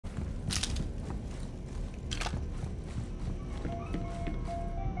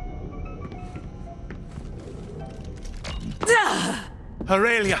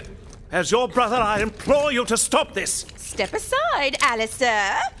Aurelia, as your brother, I implore you to stop this. Step aside,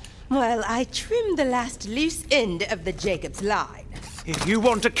 Ellsa, while I trim the last loose end of the Jacob's line. If you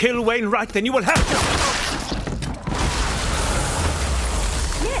want to kill Wainwright, then you will have to...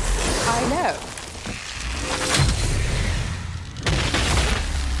 Yes, I know.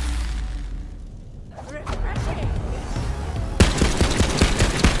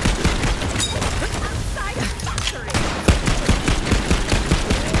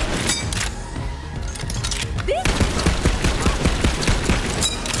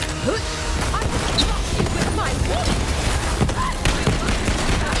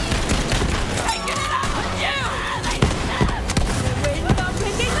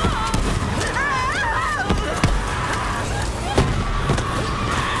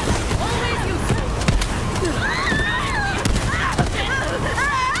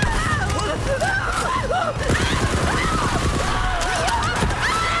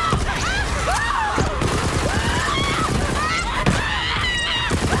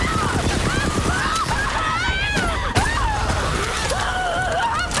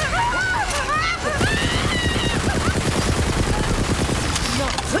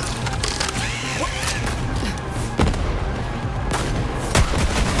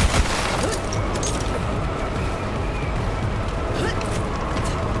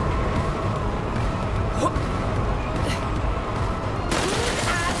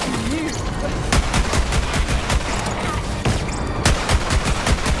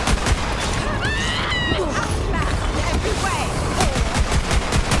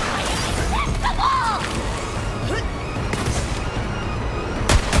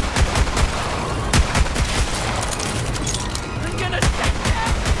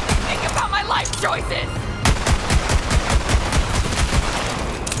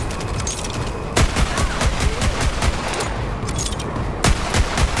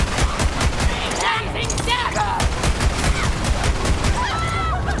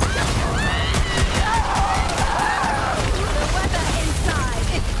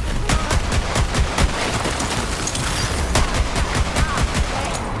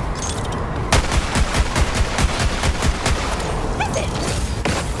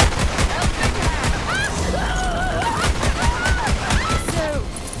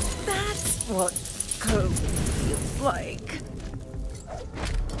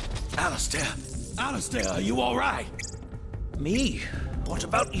 Alistair, are you all right? Me? What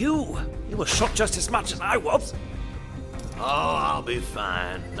about you? You were shot just as much as I was. Oh, I'll be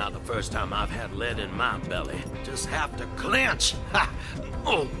fine. Not the first time I've had lead in my belly. Just have to clench. Ha!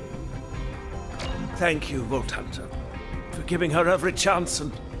 Oh. Thank you, Vault Hunter, for giving her every chance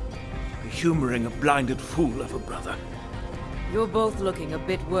and for humoring a blinded fool of a brother. You're both looking a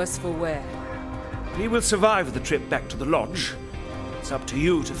bit worse for wear. He will survive the trip back to the lodge. It's up to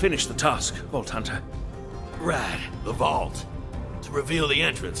you to finish the task, Vault Hunter. Right, the vault. To reveal the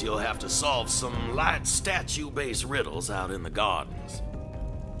entrance, you'll have to solve some light statue-based riddles out in the gardens.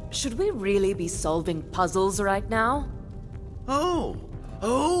 Should we really be solving puzzles right now? Oh,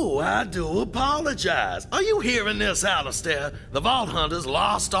 I do apologize. Are you hearing this, Alistair? The Vault Hunter's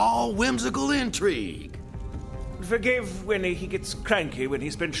lost all whimsical intrigue. Forgive Winnie, he gets cranky when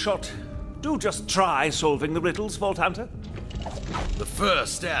he's been shot. Do just try solving the riddles, Vault Hunter. The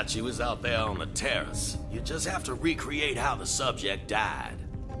first statue is out there on the terrace. You just have to recreate how the subject died.